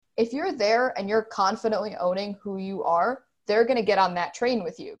if you're there and you're confidently owning who you are, they're going to get on that train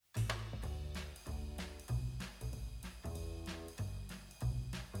with you.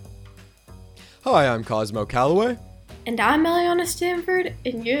 Hi, I'm Cosmo Calloway. And I'm Eliana Stanford,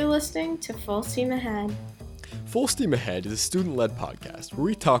 and you're listening to Full Steam Ahead. Full Steam Ahead is a student-led podcast where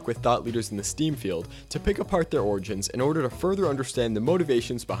we talk with thought leaders in the STEAM field to pick apart their origins in order to further understand the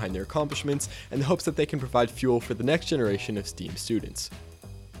motivations behind their accomplishments and the hopes that they can provide fuel for the next generation of STEAM students.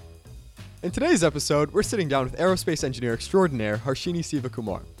 In today's episode, we're sitting down with aerospace engineer extraordinaire Harshini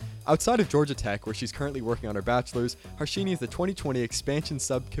Sivakumar. Outside of Georgia Tech, where she's currently working on her bachelor's, Harshini is the 2020 Expansion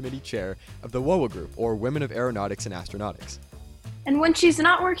Subcommittee Chair of the WOA Group, or Women of Aeronautics and Astronautics. And when she's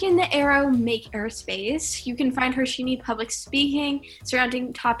not working in the Aero Make Aerospace, you can find Harshini public speaking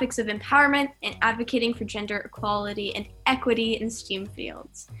surrounding topics of empowerment and advocating for gender equality and equity in STEAM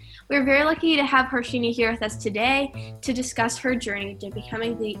fields. We're very lucky to have Harshini here with us today to discuss her journey to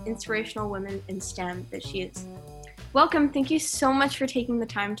becoming the inspirational woman in STEM that she is. Welcome. Thank you so much for taking the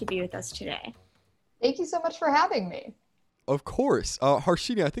time to be with us today. Thank you so much for having me. Of course.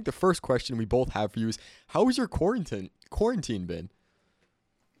 Harshini, I think the first question we both have for you is, how has your quarantine been?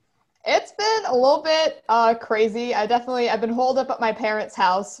 It's been a little bit crazy. I've been holed up at my parents'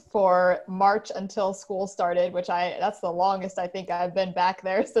 house for March until school started, that's the longest I think I've been back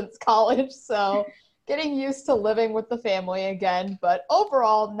there since college. So getting used to living with the family again, but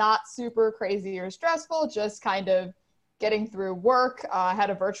overall not super crazy or stressful, just kind of getting through work. I had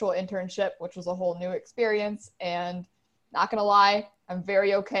a virtual internship, which was a whole new experience, and not gonna lie, I'm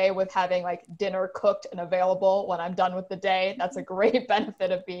very okay with having like dinner cooked and available when I'm done with the day. That's a great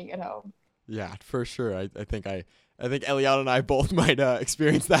benefit of being at home. Yeah, for sure. I think Eliana and I both might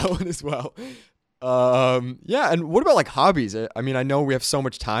experience that one as well. Yeah, and what about like hobbies? I mean, I know we have so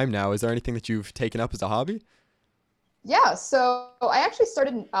much time now. Is there anything that you've taken up as a hobby? Yeah, so I actually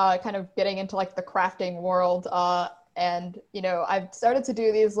started kind of getting into like the crafting world, and I've started to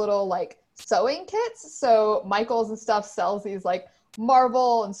do these little like sewing kits. So Michaels and stuff sells these like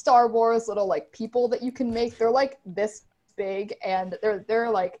Marvel and Star Wars little like people that you can make. They're like this big, and they're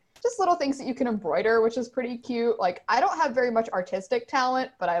like just little things that you can embroider, which is pretty cute. Like, I don't have very much artistic talent,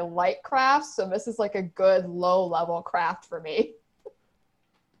 but I like crafts, so this is like a good low level craft for me.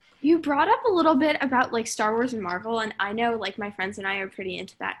 You brought up a little bit about like Star Wars and Marvel, and I know like my friends and I are pretty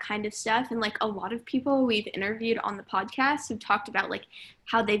into that kind of stuff, and like a lot of people we've interviewed on the podcast have talked about like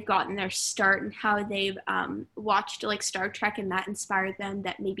how they've gotten their start and how they've watched like Star Trek, and that inspired them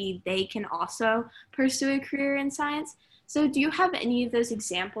that maybe they can also pursue a career in science. So do you have any of those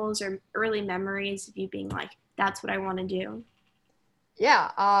examples or early memories of you being like, that's what I want to do? Yeah,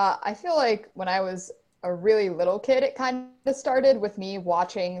 I feel like when I was a really little kid, it kind of started with me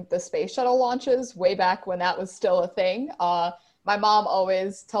watching the space shuttle launches way back when that was still a thing. My mom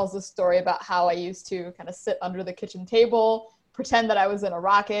always tells the story about how I used to kind of sit under the kitchen table, pretend that I was in a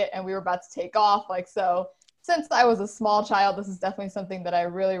rocket and we were about to take off. Like, so since I was a small child, this is definitely something that I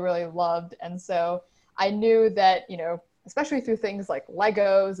really, really loved. And so I knew that, especially through things like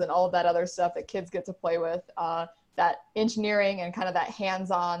Legos and all of that other stuff that kids get to play with, that engineering and kind of that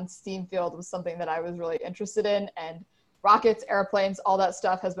hands-on STEAM field was something that I was really interested in. And rockets, airplanes, all that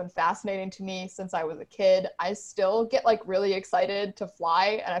stuff has been fascinating to me since I was a kid. I still get like really excited to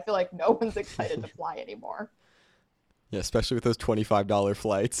fly, and I feel like no one's excited to fly anymore. Yeah, especially with those $25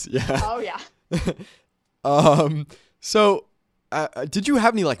 flights. Yeah. Oh yeah. So did you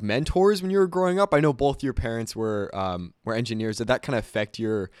have any like mentors when you were growing up? I know both your parents were engineers. Did that kind of affect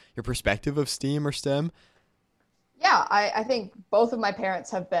your perspective of STEAM or STEM? Yeah, I think both of my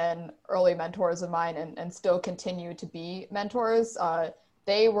parents have been early mentors of mine and still continue to be mentors.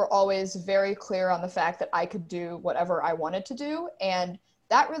 They were always very clear on the fact that I could do whatever I wanted to do. And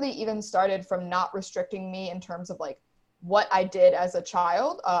that really even started from not restricting me in terms of like what I did as a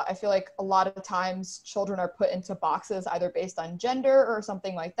child. I feel like a lot of times children are put into boxes either based on gender or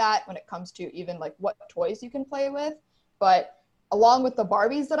something like that when it comes to even like what toys you can play with. But along with the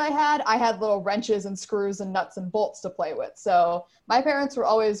Barbies that I had little wrenches and screws and nuts and bolts to play with. So my parents were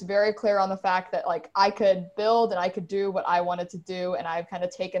always very clear on the fact that like I could build and I could do what I wanted to do. And I've kind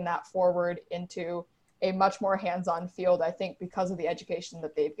of taken that forward into a much more hands-on field, I think, because of the education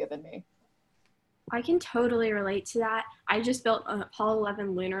that they've given me. I can totally relate to that. I just built an Apollo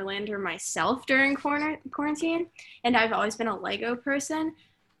 11 lunar lander myself during quarantine, and I've always been a Lego person.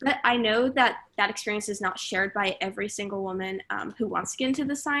 But I know that experience is not shared by every single woman who wants to get into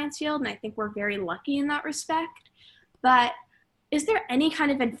the science field, and I think we're very lucky in that respect. But is there any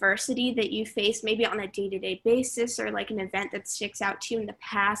kind of adversity that you face maybe on a day-to-day basis, or like an event that sticks out to you in the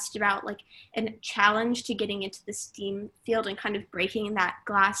past about like a challenge to getting into the STEAM field and kind of breaking that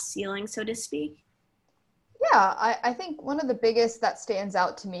glass ceiling, so to speak? Yeah, I think one of the biggest that stands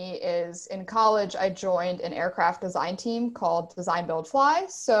out to me is in college, I joined an aircraft design team called Design Build Fly.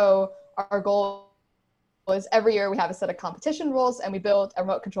 So our goal was every year we have a set of competition rules and we build a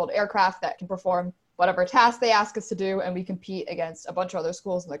remote controlled aircraft that can perform whatever task they ask us to do, and we compete against a bunch of other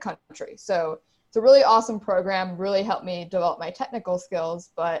schools in the country. So it's a really awesome program, really helped me develop my technical skills.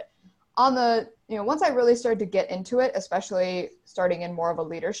 But on the, once I really started to get into it, especially starting in more of a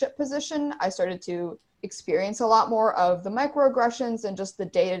leadership position, I started to experience a lot more of the microaggressions and just the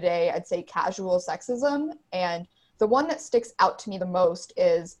day-to-day, I'd say, casual sexism. And the one that sticks out to me the most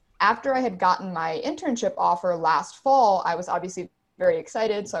is after I had gotten my internship offer last fall, I was obviously very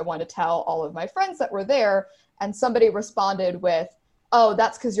excited. So I wanted to tell all of my friends that were there, and somebody responded with, "Oh,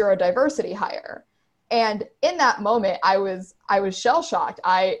 that's because you're a diversity hire." And in that moment, I was shell-shocked.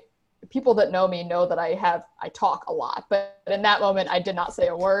 People that know me know that I talk a lot, but in that moment, I did not say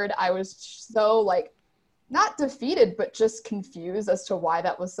a word. I was so like, not defeated, but just confused as to why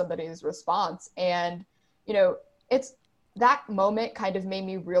that was somebody's response. And, it's that moment kind of made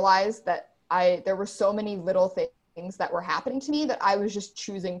me realize that there were so many little things that were happening to me that I was just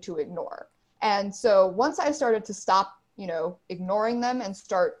choosing to ignore. And so once I started to stop, ignoring them and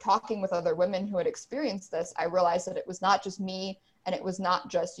start talking with other women who had experienced this, I realized that it was not just me and it was not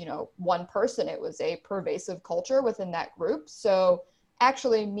just, one person. It was a pervasive culture within that group. So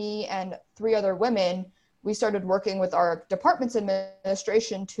actually me and 3 other women, we started working with our department's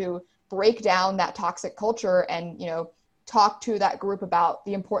administration to break down that toxic culture and, talk to that group about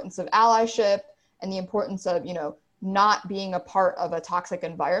the importance of allyship and the importance of, not being a part of a toxic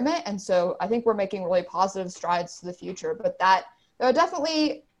environment. And so I think we're making really positive strides to the future. But there are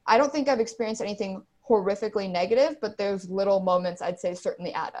definitely, I don't think I've experienced anything horrifically negative, but those little moments I'd say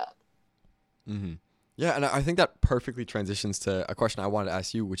certainly add up. Mm-hmm. Yeah, and I think that perfectly transitions to a question I wanted to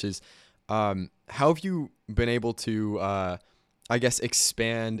ask you, which is, how have you been able to,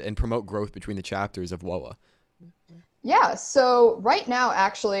 expand and promote growth between the chapters of WOA? Yeah, so right now,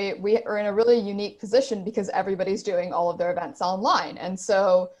 actually, we are in a really unique position because everybody's doing all of their events online. And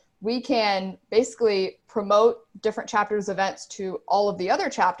so we can basically promote different chapters events to all of the other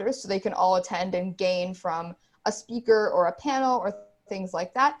chapters so they can all attend and gain from a speaker or a panel or things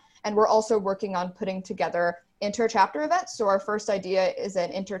like that. And we're also working on putting together inter-chapter events. So our first idea is an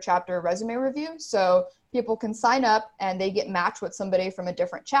inter-chapter resume review. So people can sign up and they get matched with somebody from a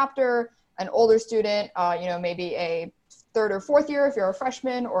different chapter, an older student, maybe a 3rd or 4th year if you're a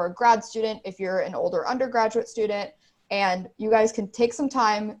freshman, or a grad student if you're an older undergraduate student. And you guys can take some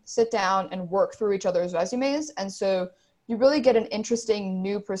time, sit down, and work through each other's resumes. And so you really get an interesting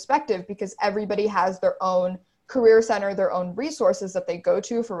new perspective because everybody has their own career center, their own resources that they go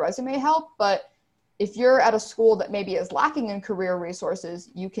to for resume help. But if you're at a school that maybe is lacking in career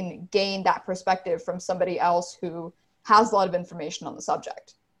resources, you can gain that perspective from somebody else who has a lot of information on the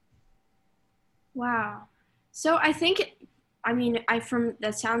subject. Wow. So from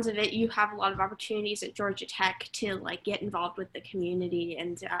the sounds of it, you have a lot of opportunities at Georgia Tech to like get involved with the community,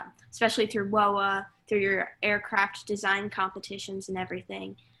 and especially through WOA, through your aircraft design competitions and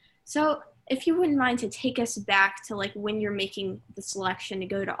everything. So if you wouldn't mind to take us back to like when you're making the selection to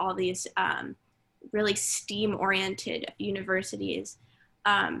go to all these really STEAM-oriented universities.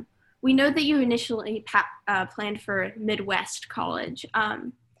 We know that you initially planned for Midwest College.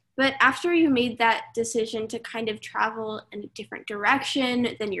 But after you made that decision to kind of travel in a different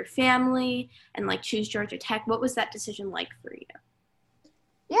direction than your family and like choose Georgia Tech, what was that decision like for you?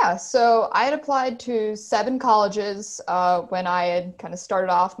 Yeah, so I had applied to 7 colleges when I had kind of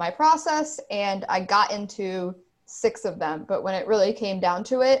started off my process, and I got into 6 of them. But when it really came down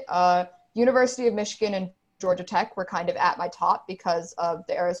to it, University of Michigan and Georgia Tech were kind of at my top because of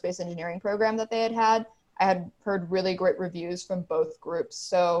the aerospace engineering program that they had. I had heard really great reviews from both groups.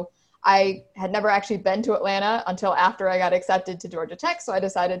 So I had never actually been to Atlanta until after I got accepted to Georgia Tech. So I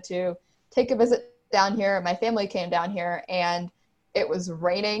decided to take a visit down here. My family came down here, and it was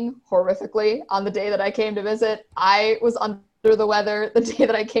raining horrifically on the day that I came to visit. I was under the weather the day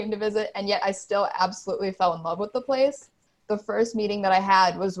that I came to visit, and yet I still absolutely fell in love with the place. The first meeting that I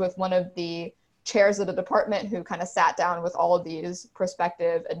had was with one of the chairs of the department who kind of sat down with all of these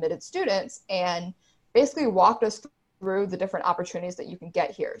prospective admitted students and basically walked us through the different opportunities that you can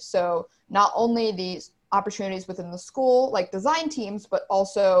get here. So not only these opportunities within the school, like design teams, but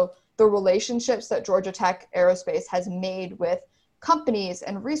also the relationships that Georgia Tech Aerospace has made with companies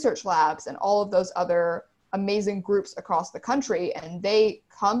and research labs and all of those other amazing groups across the country, and they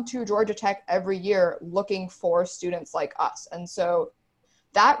come to Georgia Tech every year looking for students like us. And so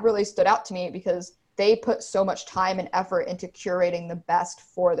that really stood out to me because they put so much time and effort into curating the best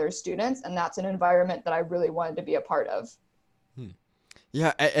for their students. And that's an environment that I really wanted to be a part of.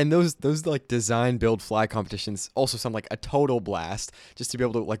 Yeah, and those like design, build, fly competitions also sound like a total blast, just to be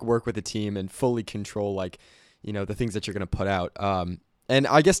able to like work with a team and fully control like, the things that you're going to put out. And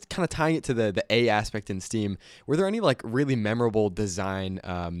I guess kind of tying it to the A aspect in STEAM, were there any like really memorable design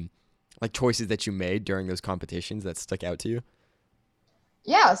like choices that you made during those competitions that stuck out to you?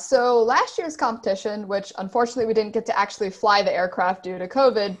 Yeah, so last year's competition, which unfortunately we didn't get to actually fly the aircraft due to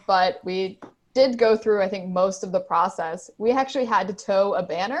COVID, but we did go through, I think, most of the process. We actually had to tow a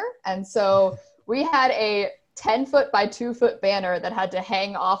banner. And so we had a 10-foot by 2-foot banner that had to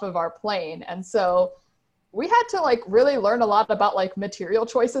hang off of our plane. And so we had to like really learn a lot about like material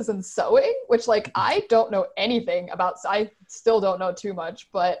choices and sewing, which like I don't know anything about. I still don't know too much,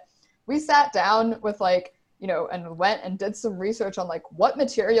 but we sat down with like, and went and did some research on like what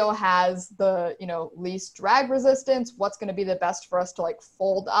material has the, least drag resistance, what's going to be the best for us to like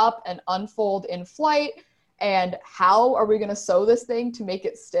fold up and unfold in flight, and how are we going to sew this thing to make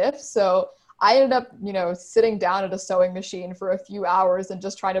it stiff. So I ended up, sitting down at a sewing machine for a few hours and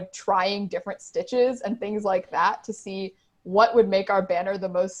just trying different stitches and things like that to see what would make our banner the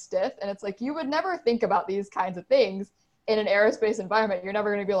most stiff. And it's like, you would never think about these kinds of things in an aerospace environment. You're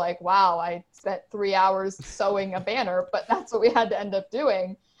never going to be like, wow, I spent 3 hours sewing a banner, but that's what we had to end up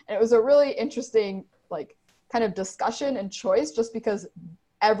doing. And it was a really interesting, like, kind of discussion and choice, just because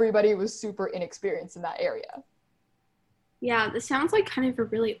everybody was super inexperienced in that area. Yeah, this sounds like kind of a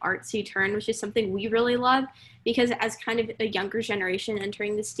really artsy turn, which is something we really love, because as kind of a younger generation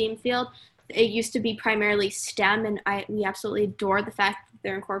entering the STEAM field, it used to be primarily STEM, and we absolutely adore the fact that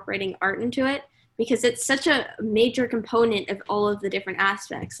they're incorporating art into it, because it's such a major component of all of the different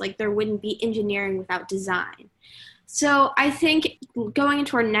aspects. Like, there wouldn't be engineering without design. So I think going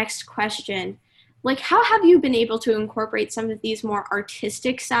into our next question, like, how have you been able to incorporate some of these more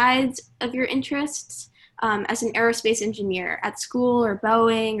artistic sides of your interests as an aerospace engineer at school or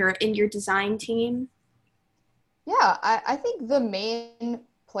Boeing or in your design team? Yeah, I think the main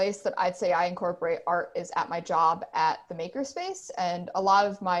place that I'd say I incorporate art is at my job at the Makerspace. And a lot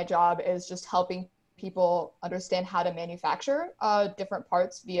of my job is just helping people understand how to manufacture different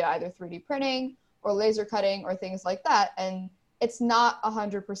parts via either 3D printing or laser cutting or things like that. And it's not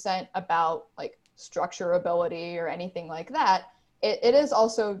 100% about like structurability or anything like that. It is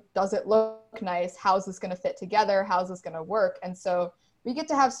also, does it look nice? How's this going to fit together? How's this going to work? And so we get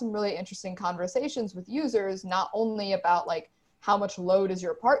to have some really interesting conversations with users, not only about like how much load is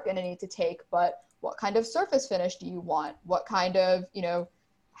your part going to need to take, but what kind of surface finish do you want? What kind of,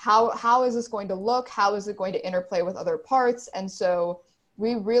 how is this going to look? How is it going to interplay with other parts? And so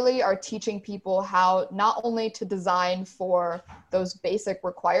we really are teaching people how not only to design for those basic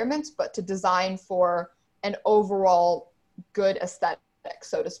requirements, but to design for an overall good aesthetic,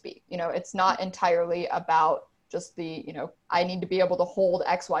 so to speak. It's not entirely about just the, I need to be able to hold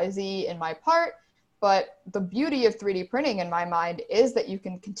XYZ in my part. But the beauty of 3D printing, in my mind, is that you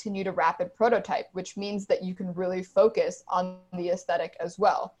can continue to rapid prototype, which means that you can really focus on the aesthetic as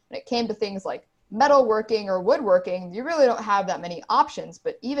well. When it came to things like metalworking or woodworking, you really don't have that many options.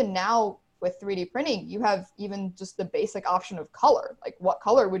 But even now with 3D printing, you have even just the basic option of color. Like, what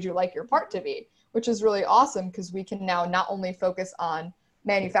color would you like your part to be? Which is really awesome, because we can now not only focus on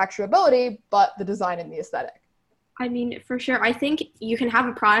manufacturability, but the design and the aesthetic. I mean, for sure. I think you can have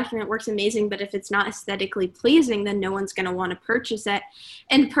a product and it works amazing, but if it's not aesthetically pleasing, then no one's going to want to purchase it.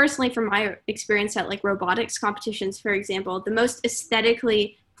 And personally, from my experience at like robotics competitions, for example, the most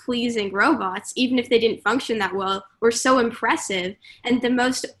aesthetically pleasing robots, even if they didn't function that well, were so impressive. And the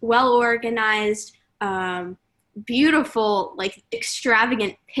most well-organized, beautiful, like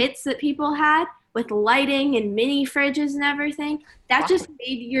extravagant pits that people had, with lighting and mini fridges and everything, that just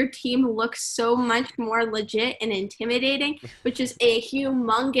made your team look so much more legit and intimidating, which is a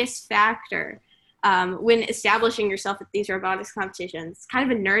humongous factor when establishing yourself at these robotics competitions. It's kind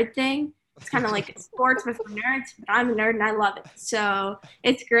of a nerd thing. It's kind of like sports with nerds, but I'm a nerd and I love it. So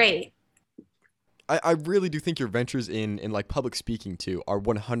it's great. I really do think your ventures in like public speaking too are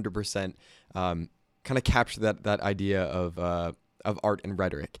 100% kind of capture that idea of art and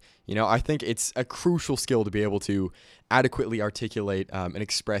rhetoric. I think it's a crucial skill to be able to adequately articulate and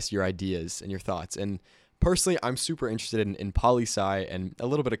express your ideas and your thoughts. And personally, I'm super interested in poli-sci and a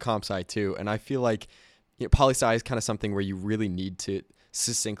little bit of comp-sci too. And I feel like poli-sci is kind of something where you really need to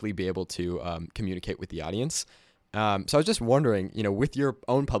succinctly be able to communicate with the audience. So I was just wondering, with your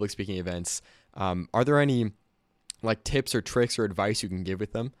own public speaking events, Are there any like tips or tricks or advice you can give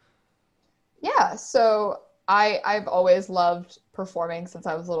with them? Yeah, so I've always loved performing since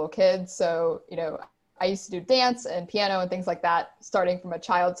I was a little kid. So, I used to do dance and piano and things like that starting from a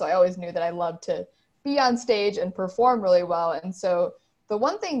child. So I always knew that I loved to be on stage and perform really well. And so the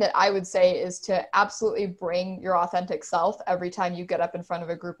one thing that I would say is to absolutely bring your authentic self every time you get up in front of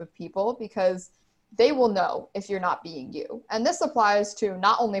a group of people, because they will know if you're not being you. And this applies to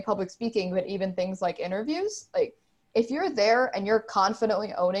not only public speaking, but even things like interviews. Like, if you're there and you're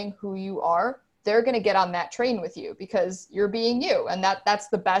confidently owning who you are, they're going to get on that train with you because you're being you, and that's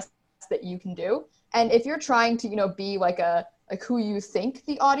the best that you can do. And if you're trying to, be like who you think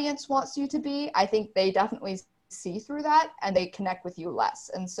the audience wants you to be, I think they definitely see through that and they connect with you less.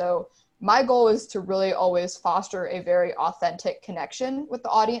 And so my goal is to really always foster a very authentic connection with the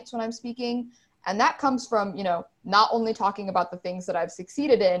audience when I'm speaking. And that comes from, not only talking about the things that I've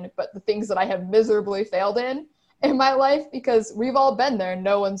succeeded in, but the things that I have miserably failed in my life, because we've all been there.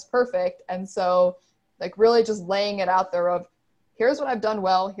 No one's perfect. And so like really just laying it out there of here's what I've done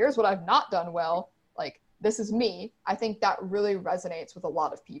well, here's what I've not done well. Like, this is me. I think that really resonates with a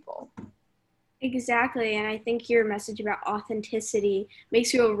lot of people. Exactly. And I think your message about authenticity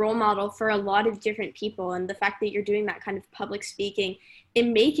makes you a role model for a lot of different people. And the fact that you're doing that kind of public speaking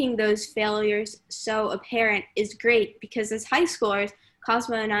and making those failures so apparent is great, because as high schoolers,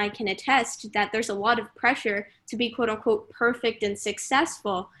 Cosmo and I can attest that there's a lot of pressure to be quote unquote perfect and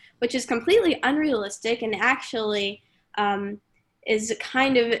successful, which is completely unrealistic and actually is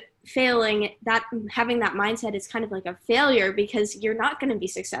kind of failing. That having that mindset is kind of like a failure, because you're not going to be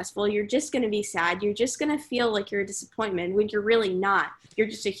successful. You're just going to be sad. You're just going to feel like you're a disappointment when you're really not. You're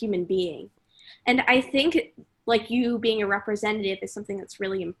just a human being. And I think like you being a representative is something that's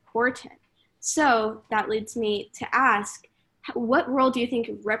really important. So that leads me to ask, what role do you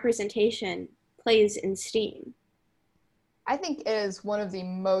think representation plays in STEAM? I think it is one of the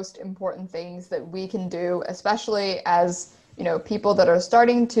most important things that we can do, especially as, people that are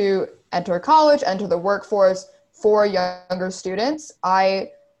starting to enter college, enter the workforce for younger students. I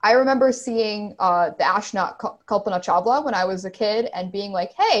remember seeing the astronaut Kalpana Chawla when I was a kid and being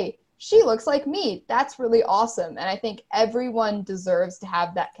like, hey, she looks like me. That's really awesome. And I think everyone deserves to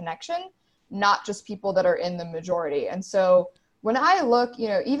have that connection, not just people that are in the majority. And so when I look,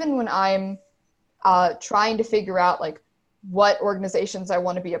 even when I'm trying to figure out like what organizations I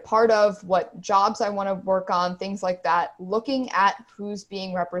want to be a part of, what jobs I want to work on, things like that, looking at who's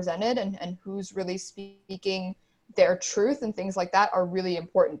being represented and who's really speaking their truth and things like that are really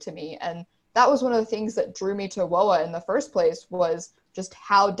important to me. And that was one of the things that drew me to WOA in the first place, was just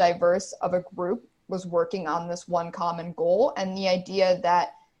how diverse of a group was working on this one common goal. And the idea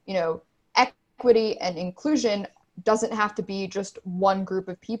that, equity and inclusion doesn't have to be just one group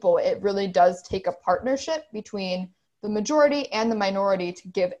of people. It really does take a partnership between the majority and the minority to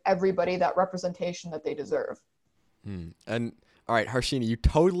give everybody that representation that they deserve. And all right, Harshini, you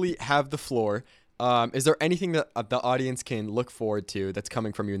totally have the floor. Is there anything that the audience can look forward to that's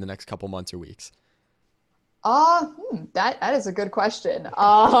coming from you in the next couple months or weeks? That is a good question.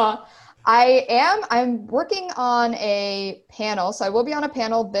 I'm working on a panel. So I will be on a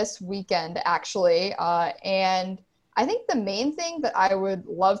panel this weekend, actually. And I think the main thing that I would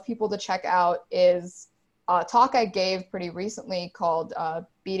love people to check out is a talk I gave pretty recently called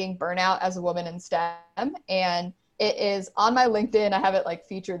Beating Burnout as a Woman in STEM. And it is on my LinkedIn. I have it like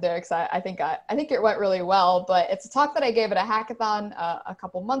featured there because I think it went really well. But it's a talk that I gave at a hackathon a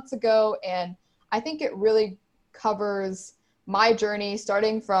couple months ago. And I think it really covers my journey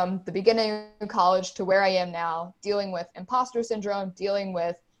starting from the beginning of college to where I am now, dealing with imposter syndrome, dealing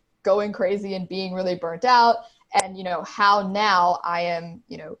with going crazy and being really burnt out, and how now I am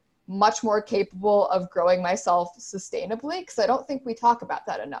much more capable of growing myself sustainably, because I don't think we talk about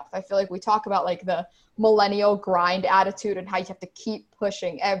that enough. I feel like we talk about like the millennial grind attitude and how you have to keep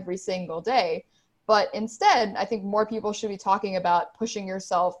pushing every single day, but instead I think more people should be talking about pushing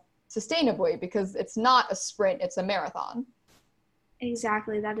yourself sustainably, because it's not a sprint, it's a marathon.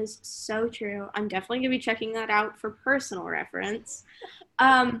 Exactly. That is so true. I'm definitely going to be checking that out for personal reference.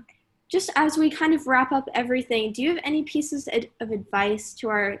 Just as we kind of wrap up everything, do you have any pieces of advice to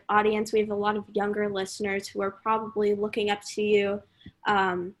our audience? We have a lot of younger listeners who are probably looking up to you,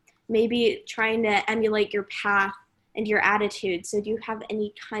 maybe trying to emulate your path and your attitude. So do you have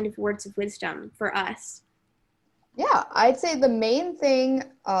any kind of words of wisdom for us? Yeah, I'd say the main thing,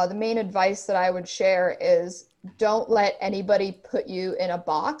 the main advice that I would share is don't let anybody put you in a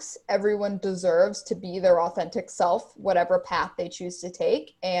box. Everyone deserves to be their authentic self, whatever path they choose to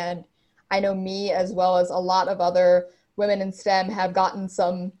take. And I know me, as well as a lot of other women in STEM, have gotten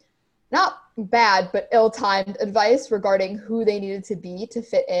some, not bad but ill-timed advice regarding who they needed to be to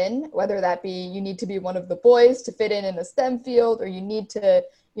fit in, whether that be you need to be one of the boys to fit in a STEM field, or you need to,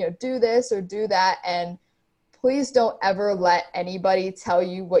 do this or do that. And please don't ever let anybody tell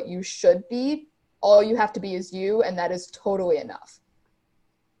you what you should be. All you have to be is you, and that is totally enough.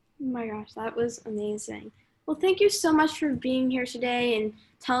 Oh my gosh, that was amazing. Well, thank you so much for being here today and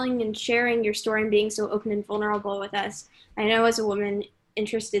telling and sharing your story and being so open and vulnerable with us. I know as a woman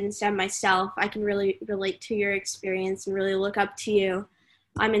interested in STEM myself, I can really relate to your experience and really look up to you.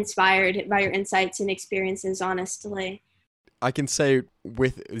 I'm inspired by your insights and experiences, honestly. I can say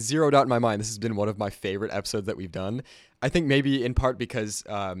with zero doubt in my mind, this has been one of my favorite episodes that we've done. I think maybe in part because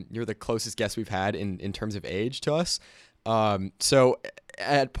you're the closest guest we've had in terms of age to us. So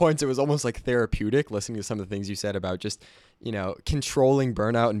at points it was almost like therapeutic listening to some of the things you said about just, controlling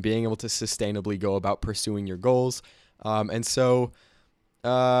burnout and being able to sustainably go about pursuing your goals. And so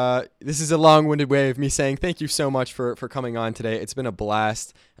this is a long-winded way of me saying thank you so much for coming on today. It's been a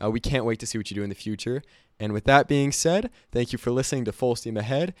blast. We can't wait to see what you do in the future. And with that being said, thank you for listening to Full Steam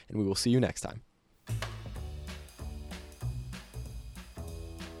Ahead, and we will see you next time.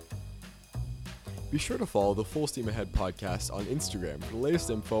 Be sure to follow the Full Steam Ahead podcast on Instagram for the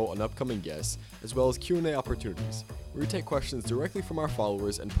latest info on upcoming guests, as well as Q&A opportunities, where we take questions directly from our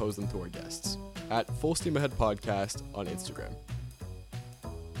followers and pose them to our guests, at Full Steam Ahead Podcast on Instagram.